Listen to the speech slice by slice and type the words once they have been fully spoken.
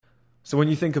So when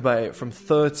you think about it, from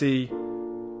 30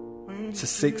 to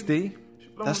 60,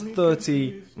 that's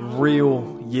 30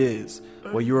 real years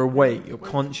where you're awake, you're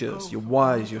conscious, you're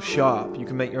wise, you're sharp, you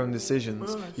can make your own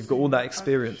decisions, you've got all that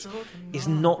experience. It's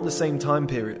not the same time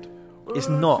period. It's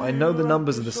not. I know the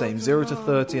numbers are the same. 0 to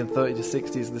 30 and 30 to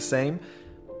 60 is the same,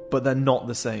 but they're not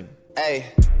the same.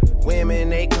 Hey,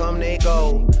 women, they come, they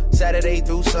go. Saturday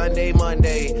through Sunday,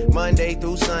 Monday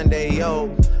through Sunday,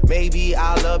 yo. Maybe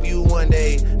I'll love you one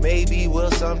day, maybe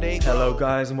we'll someday go. Hello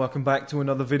guys, and welcome back to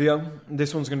another video.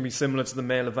 This one's going to be similar to the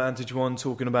Male Advantage one,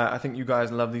 talking about, I think you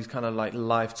guys love these kind of like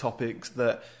life topics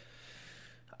that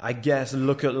I guess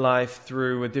look at life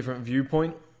through a different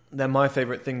viewpoint. They're my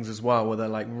favorite things as well, where they're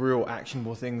like real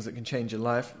actionable things that can change your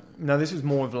life. Now this is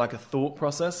more of like a thought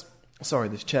process. Sorry,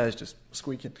 this chair's just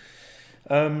squeaking.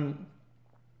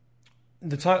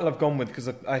 The title I've gone with, because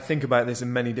I think about this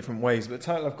in many different ways, but the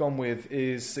title I've gone with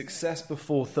is Success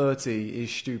Before 30 is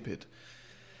Stupid.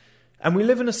 And we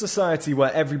live in a society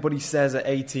where everybody says at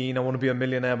 18, I want to be a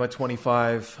millionaire by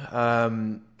 25. Sorry, I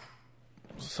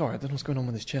don't know what's going on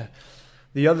with this chair.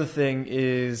 The other thing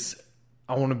is,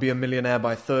 I want to be a millionaire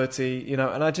by 30,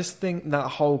 and I just think that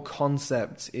whole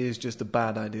concept is just a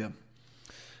bad idea.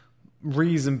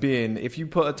 Reason being, if you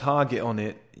put a target on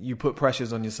it, you put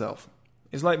pressures on yourself.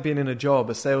 It's like being in a job,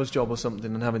 a sales job or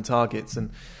something, and having targets.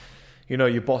 And,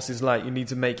 your boss is like, you need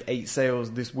to make 8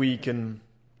 sales this week. And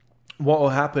what will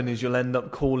happen is you'll end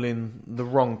up calling the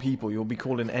wrong people. You'll be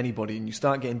calling anybody. And you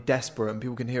start getting desperate, and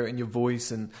people can hear it in your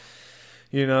voice. And,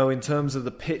 in terms of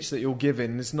the pitch that you're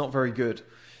giving, it's not very good.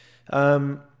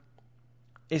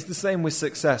 It's the same with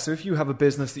success. So if you have a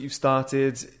business that you've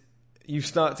started, you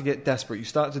start to get desperate. You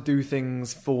start to do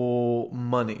things for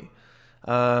money.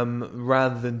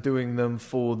 Rather than doing them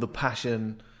for the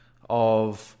passion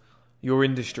of your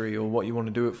industry or what you want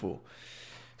to do it for.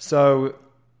 So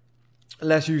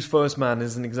let's use First Man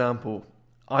as an example.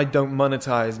 I don't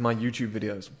monetize my YouTube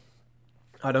videos.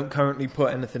 I don't currently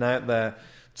put anything out there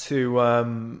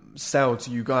to sell to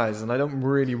you guys, and I don't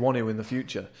really want to in the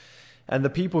future. And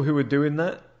the people who are doing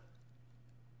that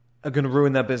are going to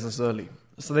ruin their business early.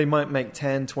 So they might make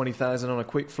 10, 20,000 on a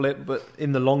quick flip, but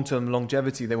in the long-term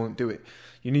longevity, they won't do it.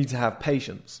 You need to have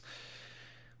patience.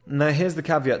 Now, here's the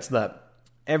caveat to that.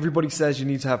 Everybody says you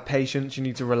need to have patience, you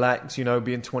need to relax,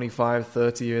 being 25,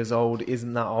 30 years old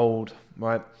isn't that old,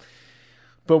 right?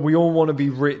 But we all want to be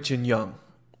rich and young.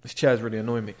 This chair's really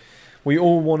annoying me. We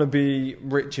all want to be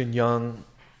rich and young.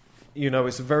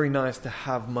 It's very nice to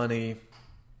have money,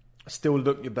 still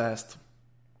look your best,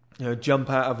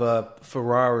 jump out of a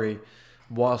Ferrari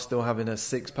while still having a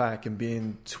six-pack and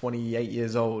being 28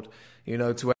 years old.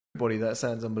 To everybody, that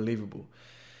sounds unbelievable.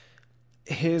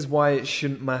 Here's why it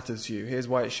shouldn't matter to you. Here's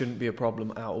why it shouldn't be a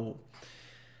problem at all.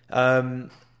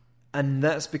 And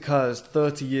that's because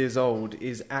 30 years old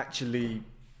is actually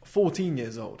 14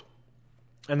 years old.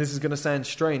 And this is going to sound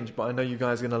strange, but I know you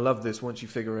guys are going to love this once you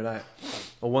figure it out,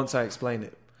 or once I explain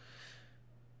it.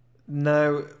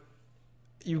 Now,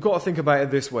 you've got to think about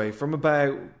it this way. From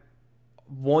about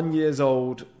 1 year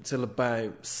old till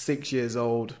about 6 years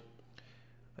old,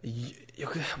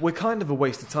 we're kind of a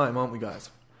waste of time, aren't we, guys?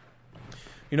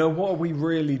 What are we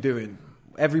really doing?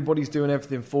 Everybody's doing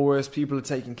everything for us. People are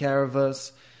taking care of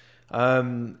us.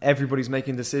 Everybody's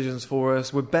making decisions for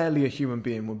us. We're barely a human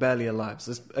being. We're barely alive.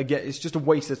 So it's just a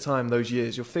waste of time, those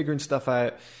years. You're figuring stuff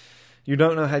out. You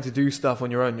don't know how to do stuff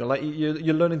on your own.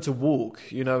 You're learning to walk.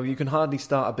 You can hardly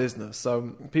start a business.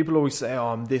 So people always say, oh,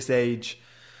 I'm this age.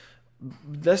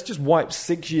 Let's just wipe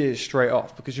 6 years straight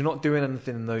off, because you're not doing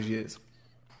anything in those years.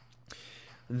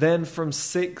 Then from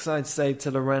 6, I'd say,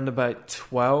 till around about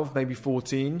 12, maybe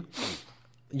 14,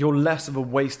 you're less of a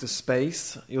waste of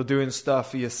space. You're doing stuff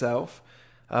for yourself,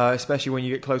 especially when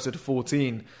you get closer to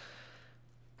 14.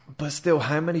 But still,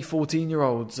 how many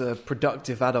 14-year-olds are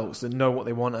productive adults that know what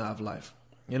they want out of life?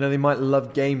 They might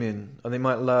love gaming, or they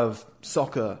might love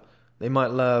soccer. They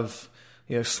might love,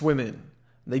 swimming.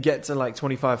 They get to like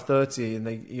 25, 30, and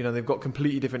they've got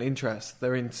completely different interests.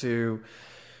 They're into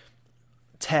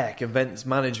tech, events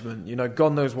management,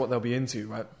 God knows what they'll be into,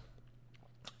 right?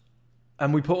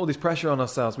 And we put all this pressure on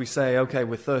ourselves. We say, okay,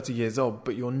 we're 30 years old,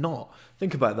 but you're not.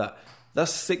 Think about that.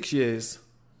 That's 6 years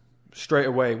straight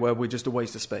away where we're just a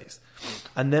waste of space.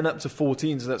 And then up to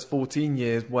 14, so that's 14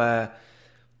 years where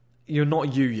you're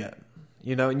not you yet,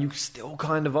 and you still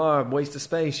kind of are a waste of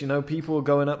space. People are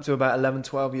going up to about 11,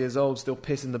 12 years old, still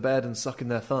pissing the bed and sucking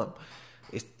their thumb.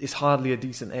 It's hardly a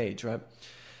decent age, right?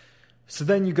 So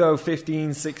then you go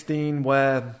 15, 16,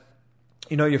 where,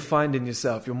 you're finding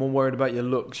yourself. You're more worried about your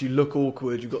looks. You look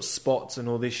awkward. You've got spots and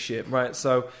all this shit, right?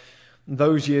 So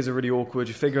Those years are really awkward.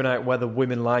 You're figuring out whether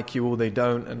women like you or they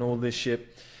don't and all this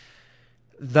shit.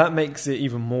 That makes it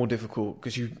even more difficult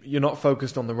because you're not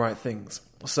focused on the right things.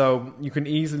 So you can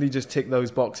easily just tick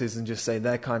those boxes and just say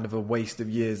they're kind of a waste of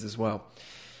years as well.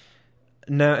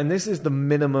 Now, and this is the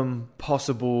minimum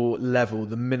possible level,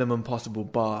 the minimum possible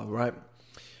bar, right?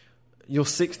 You're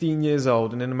 16 years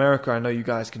old, and in America, I know you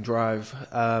guys can drive,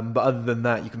 but other than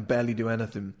that, you can barely do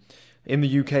anything. In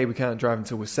the UK, we can't drive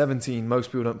until we're 17.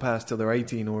 Most people don't pass till they're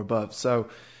 18 or above. So,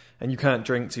 and you can't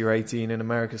drink till you're 18. In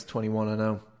America, it's 21, I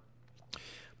know.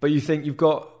 But you think you've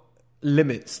got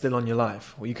limits still on your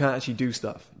life, where you can't actually do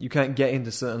stuff. You can't get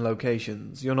into certain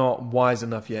locations. You're not wise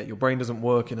enough yet. Your brain doesn't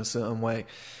work in a certain way.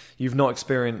 You've not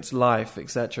experienced life,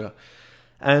 etc.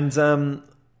 And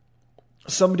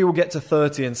somebody will get to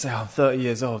 30 and say, oh, I'm 30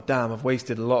 years old. Damn, I've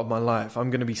wasted a lot of my life. I'm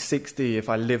going to be 60 if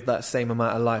I live that same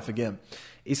amount of life again.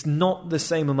 It's not the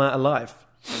same amount of life.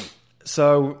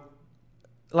 So,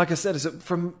 like I said,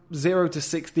 from 0 to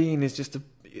 16 is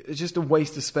it's just a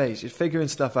waste of space. You're figuring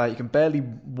stuff out. You can barely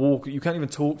walk. You can't even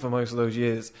talk for most of those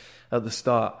years at the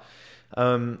start.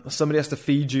 Somebody has to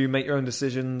feed you, make your own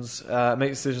decisions, make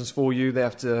decisions for you. They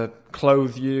have to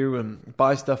clothe you and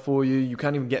buy stuff for you. You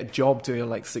can't even get a job till you're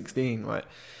like 16, right?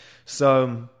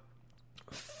 So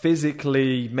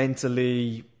physically,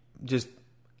 mentally, just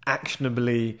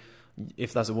actionably,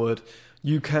 if that's a word,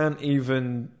 you can't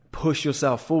even push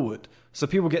yourself forward. So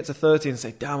people get to 30 and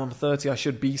say, damn, I'm 30, I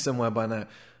should be somewhere by now.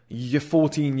 You're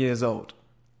 14 years old.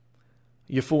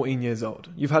 You're 14 years old.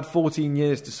 You've had 14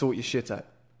 years to sort your shit out.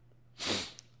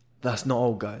 That's not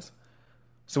old, guys.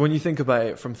 So when you think about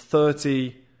it, from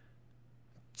 30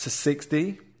 to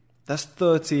 60, that's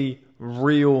 30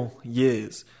 real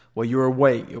years where you're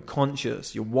awake, you're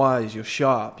conscious, you're wise, you're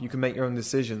sharp, you can make your own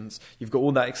decisions, you've got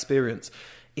all that experience.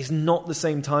 It's not the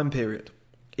same time period.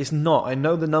 It's not. I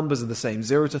know the numbers are the same.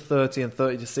 0 to 30 and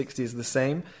 30 to 60 is the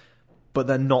same, but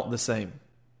they're not the same.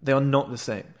 They are not the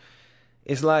same.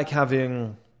 It's like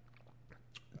having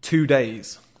 2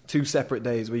 days, 2 separate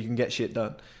days where you can get shit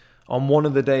done. On one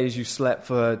of the days you slept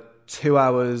for 2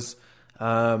 hours,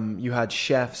 you had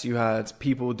chefs, you had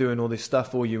people doing all this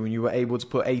stuff for you, and you were able to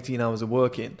put 18 hours of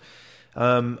work in.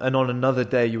 And on another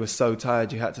day you were so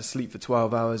tired you had to sleep for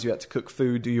 12 hours, you had to cook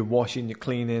food, do your washing, your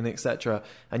cleaning, etc.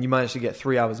 And you managed to get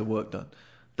 3 hours of work done.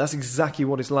 That's exactly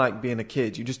what it's like being a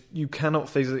kid. You cannot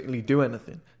physically do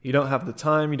anything. You don't have the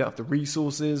time, you don't have the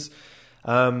resources.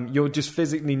 You're just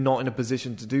physically not in a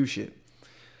position to do shit.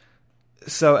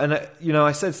 So, and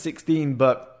I said 16,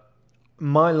 but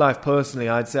my life personally,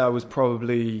 I'd say I was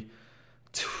probably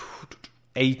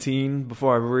 18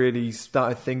 before I really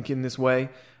started thinking this way.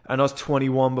 And I was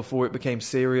 21 before it became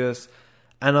serious.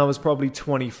 And I was probably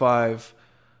 25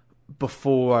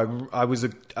 before I was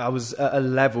at a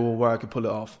level where I could pull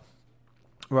it off.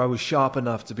 Where I was sharp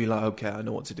enough to be like, okay, I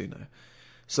know what to do now.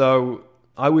 So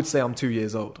I would say I'm 2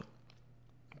 years old,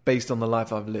 based on the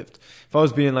life I've lived. If I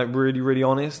was being like really, really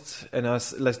honest, and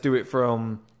let's do it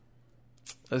from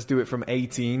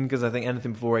 18, because I think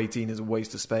anything before 18 is a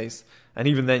waste of space. And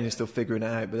even then you're still figuring it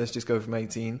out, but let's just go from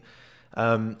 18.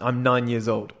 I'm 9 years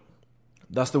old.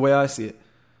 That's the way I see it.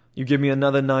 You give me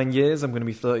another 9 years, I'm going to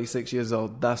be 36 years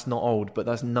old. That's not old, but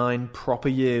that's 9 proper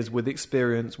years with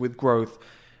experience, with growth,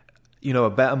 a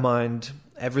better mind.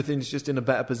 Everything's just in a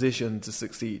better position to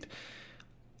succeed.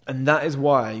 And that is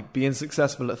why being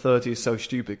successful at 30 is so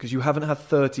stupid, because you haven't had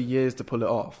 30 years to pull it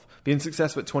off. Being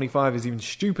successful at 25 is even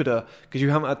stupider because you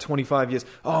haven't had 25 years.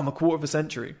 Oh, I'm a quarter of a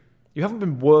century. You haven't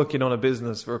been working on a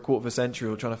business for a quarter of a century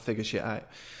or trying to figure shit out.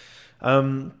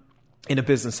 In a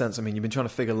business sense, I mean, you've been trying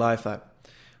to figure life out.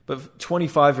 But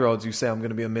 25-year-olds who say I'm going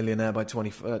to be a millionaire by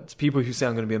 20, people who say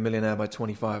I'm going to be a millionaire by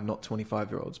 25, not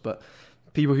 25-year-olds, but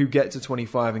people who get to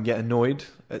 25 and get annoyed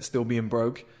at still being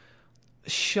broke.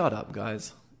 Shut up,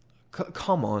 guys.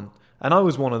 Come on. And I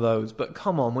was one of those, but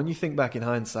come on, when you think back in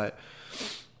hindsight,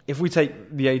 if we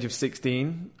take the age of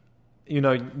 16,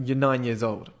 you're 9 years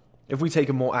old. If we take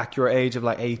a more accurate age of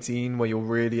like 18, where you're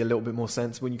really a little bit more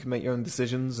sensible and you can make your own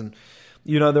decisions, and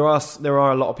there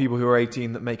are a lot of people who are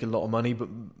 18 that make a lot of money, but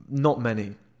not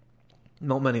many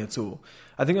at all.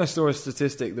 I think I saw a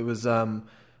statistic that was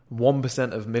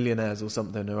 1% of millionaires or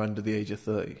something are under the age of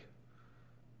 30.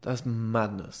 That's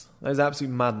madness. That is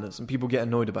absolute madness, and people get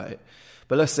annoyed about it.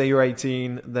 But let's say you're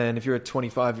 18, then if you're a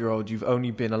 25-year-old, you've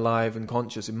only been alive and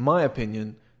conscious, in my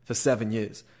opinion, for 7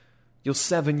 years. You're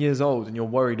 7 years old and you're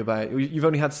worried about it. You've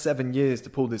only had 7 years to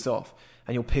pull this off,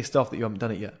 and you're pissed off that you haven't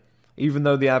done it yet. Even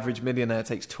though the average millionaire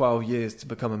takes 12 years to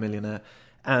become a millionaire,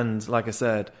 and like I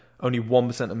said, only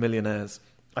 1% of millionaires,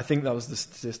 I think that was the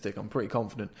statistic, I'm pretty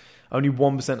confident, only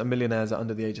 1% of millionaires are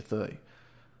under the age of 30.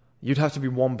 You'd have to be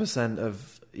 1%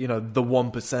 of, the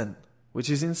 1%, which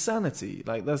is insanity.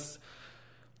 Like, that's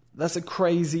a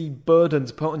crazy burden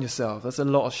to put on yourself. That's a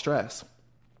lot of stress.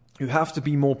 You have to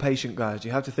be more patient, guys.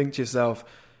 You have to think to yourself,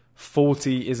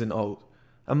 40 isn't old.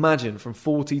 Imagine from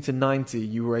 40 to 90,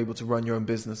 you were able to run your own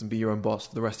business and be your own boss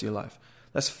for the rest of your life.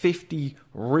 That's 50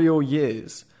 real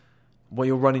years where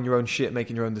you're running your own shit,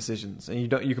 making your own decisions, and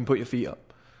you can put your feet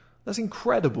up. That's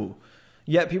incredible.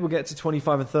 Yet people get to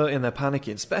 25 and 30 and they're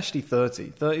panicking, especially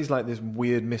 30. 30 is like this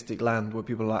weird mystic land where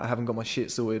people are like, I haven't got my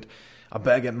shit sorted. I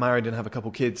better get married and have a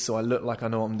couple kids so I look like I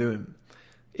know what I'm doing.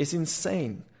 It's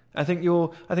insane. I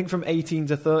think from 18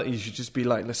 to 30 you should just be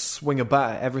like, let's swing a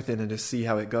bat at everything and just see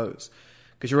how it goes.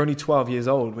 Because you're only 12 years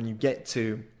old when you get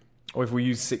to, or if we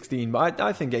use 16, but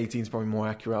I think 18 is probably more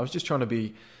accurate. I was just trying to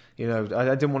be,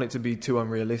 I didn't want it to be too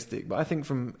unrealistic. But I think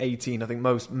from 18, I think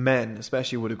most men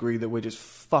especially would agree that we're just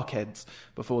fuckheads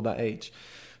before that age.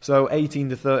 So 18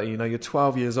 to 30, you're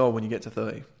 12 years old when you get to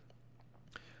 30.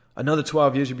 Another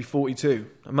 12 years, you'll be 42.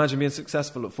 Imagine being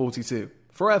successful at 42.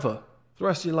 Forever. For the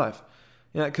rest of your life.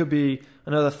 It could be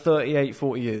another 38,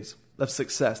 40 years of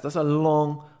success. That's a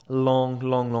long, long,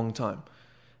 long, long time.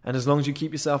 And as long as you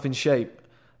keep yourself in shape,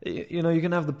 you're going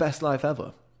to have the best life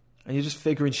ever. And you're just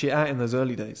figuring shit out in those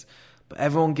early days. But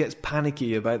everyone gets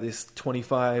panicky about this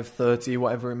 25, 30,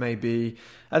 whatever it may be.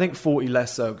 I think 40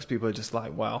 less so, because people are just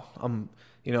like, wow,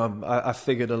 I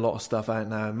figured a lot of stuff out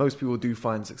now. And most people do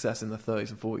find success in their 30s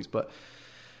and 40s. But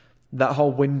that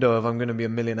whole window of I'm going to be a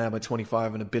millionaire by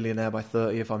 25 and a billionaire by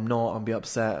 30. If I'm not, I'll be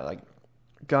upset. Like,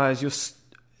 guys,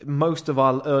 most of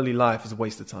our early life is a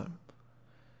waste of time.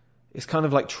 It's kind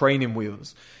of like training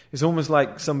wheels. It's almost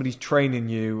like somebody's training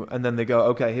you and then they go,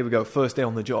 okay, here we go, first day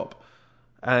on the job.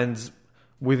 And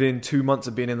within 2 months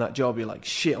of being in that job, you're like,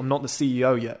 shit, I'm not the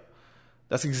CEO yet.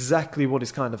 That's exactly what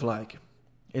it's kind of like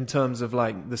in terms of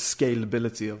like the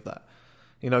scalability of that.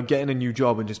 Getting a new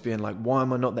job and just being like, why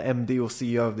am I not the MD or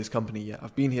CEO of this company yet?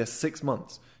 I've been here 6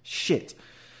 months. Shit.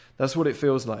 That's what it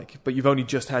feels like. But you've only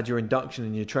just had your induction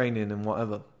and your training and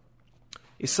whatever.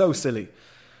 It's so silly.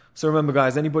 So remember,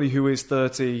 guys, anybody who is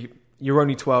 30, you're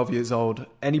only 12 years old.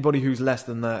 Anybody who's less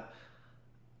than that,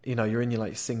 you're in your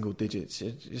like single digits.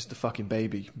 You're just a fucking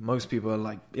baby. Most people are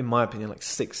like, in my opinion, like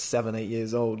 6, 7, 8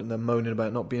 years old and they're moaning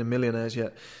about not being millionaires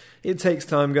yet. It takes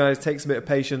time, guys. It takes a bit of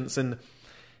patience, and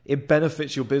it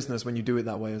benefits your business when you do it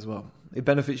that way as well. It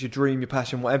benefits your dream, your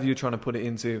passion, whatever you're trying to put it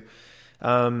into.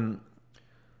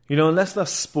 Unless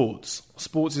that's sports.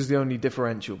 Sports is the only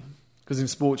differential, because in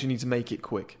sports you need to make it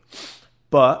quick.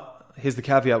 But here's the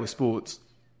caveat with sports,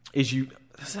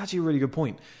 that's actually a really good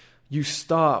point. You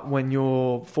start when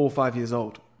you're 4 or 5 years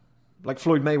old. Like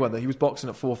Floyd Mayweather, he was boxing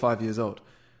at 4 or 5 years old.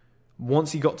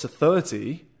 Once he got to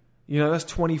 30, that's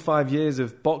 25 years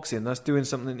of boxing. That's doing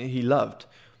something that he loved.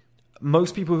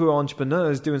 Most people who are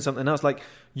entrepreneurs doing something else, like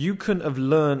you couldn't have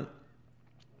learned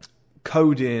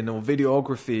coding or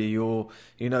videography or,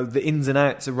 the ins and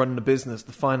outs of running a business,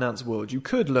 the finance world. You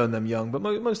could learn them young, but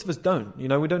most of us don't. We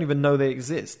don't even know they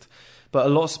exist. But a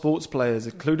lot of sports players,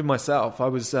 including myself, I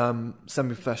was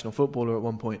semi-professional footballer at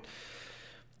one point.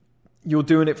 You're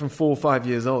doing it from 4 or 5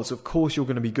 years old, so of course you're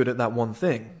going to be good at that one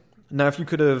thing. Now, if you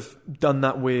could have done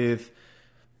that with,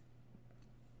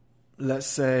 let's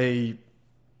say,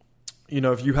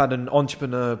 if you had an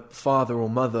entrepreneur father or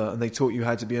mother and they taught you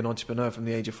how to be an entrepreneur from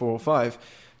the age of 4 or 5,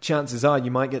 chances are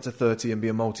you might get to 30 and be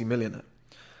a multi-millionaire.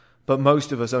 But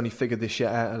most of us only figured this shit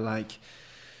out at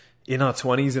in our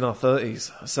 20s, in our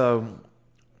 30s. So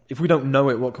if we don't know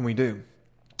it, what can we do?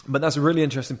 But that's a really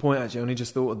interesting point, actually. I only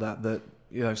just thought of that,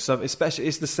 especially,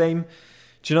 it's the same.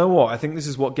 Do you know what? I think this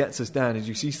is what gets us down, is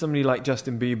you see somebody like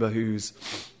Justin Bieber who's,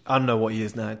 I don't know what he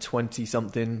is now,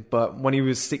 20-something, but when he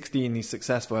was 16, he's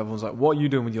successful. Everyone's like, what are you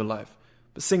doing with your life?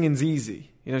 But singing's easy.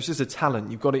 It's just a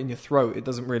talent. You've got it in your throat. It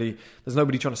doesn't really, there's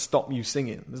nobody trying to stop you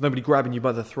singing. There's nobody grabbing you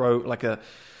by the throat like a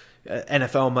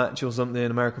NFL match or something,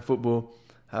 American football.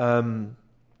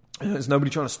 There's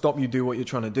nobody trying to stop you do what you're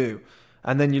trying to do.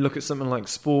 And then you look at something like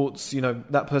sports,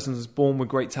 that person's born with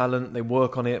great talent. They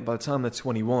work on it. By the time they're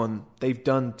 21, they've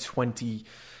done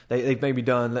they've maybe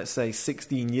done, let's say,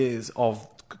 16 years of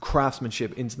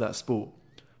craftsmanship into that sport.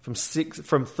 From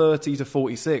 30 to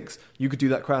 46, you could do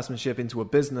that craftsmanship into a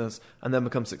business and then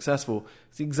become successful.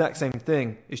 It's the exact same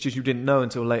thing. It's just you didn't know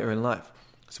until later in life.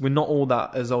 So we're not all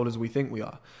that as old as we think we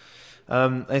are.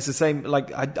 It's the same,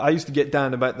 like I used to get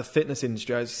down about the fitness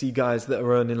industry. I see guys that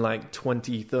are earning like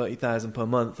 20, 30,000 per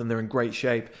month and they're in great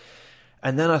shape.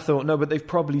 And then I thought, no, but they've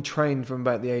probably trained from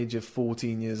about the age of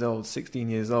 14 years old, 16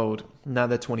 years old. Now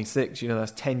they're 26,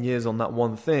 that's 10 years on that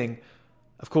one thing.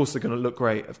 Of course they're going to look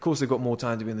great. Of course they've got more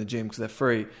time to be in the gym because they're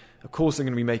free. Of course they're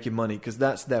going to be making money because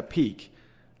that's their peak.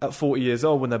 At 40 years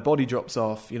old, when their body drops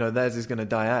off, theirs is going to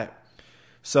die out.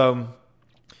 So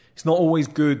it's not always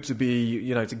good to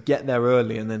be, to get there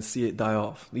early and then see it die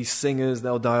off. These singers,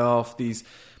 they'll die off. These,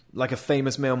 like a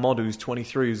famous male model who's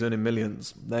 23, who's earning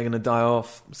millions, they're going to die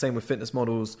off. Same with fitness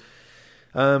models.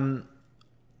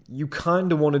 You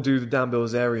kind of want to do the Dan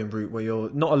Bilzerian route where you're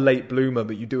not a late bloomer,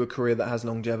 but you do a career that has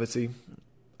longevity.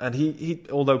 And he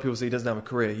although people say he doesn't have a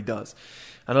career, he does.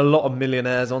 And a lot of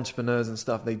millionaires, entrepreneurs and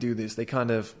stuff, they do this. They kind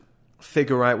of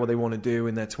figure out what they want to do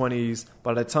in their 20s.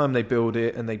 By the time they build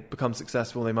it and they become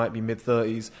successful, they might be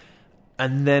mid-30s.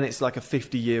 And then it's like a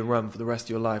 50-year run for the rest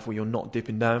of your life where you're not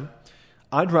dipping down.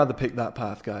 I'd rather pick that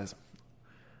path, guys.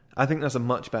 I think that's a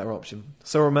much better option.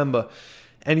 So remember,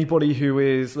 anybody who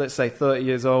is, let's say, 30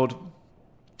 years old,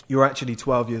 you're actually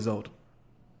 12 years old.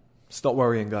 Stop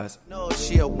worrying, guys. No,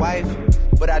 she a wife,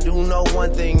 but I do know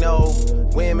one thing, no.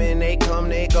 Women, they come,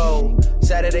 they go.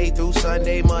 Saturday through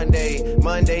Sunday,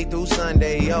 Monday through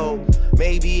Sunday, yo.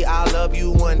 Maybe I'll love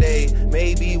you one day,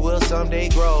 maybe we'll someday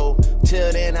grow.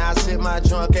 Till then, I sit my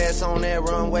drunk ass on that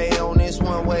runway on this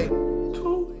one way.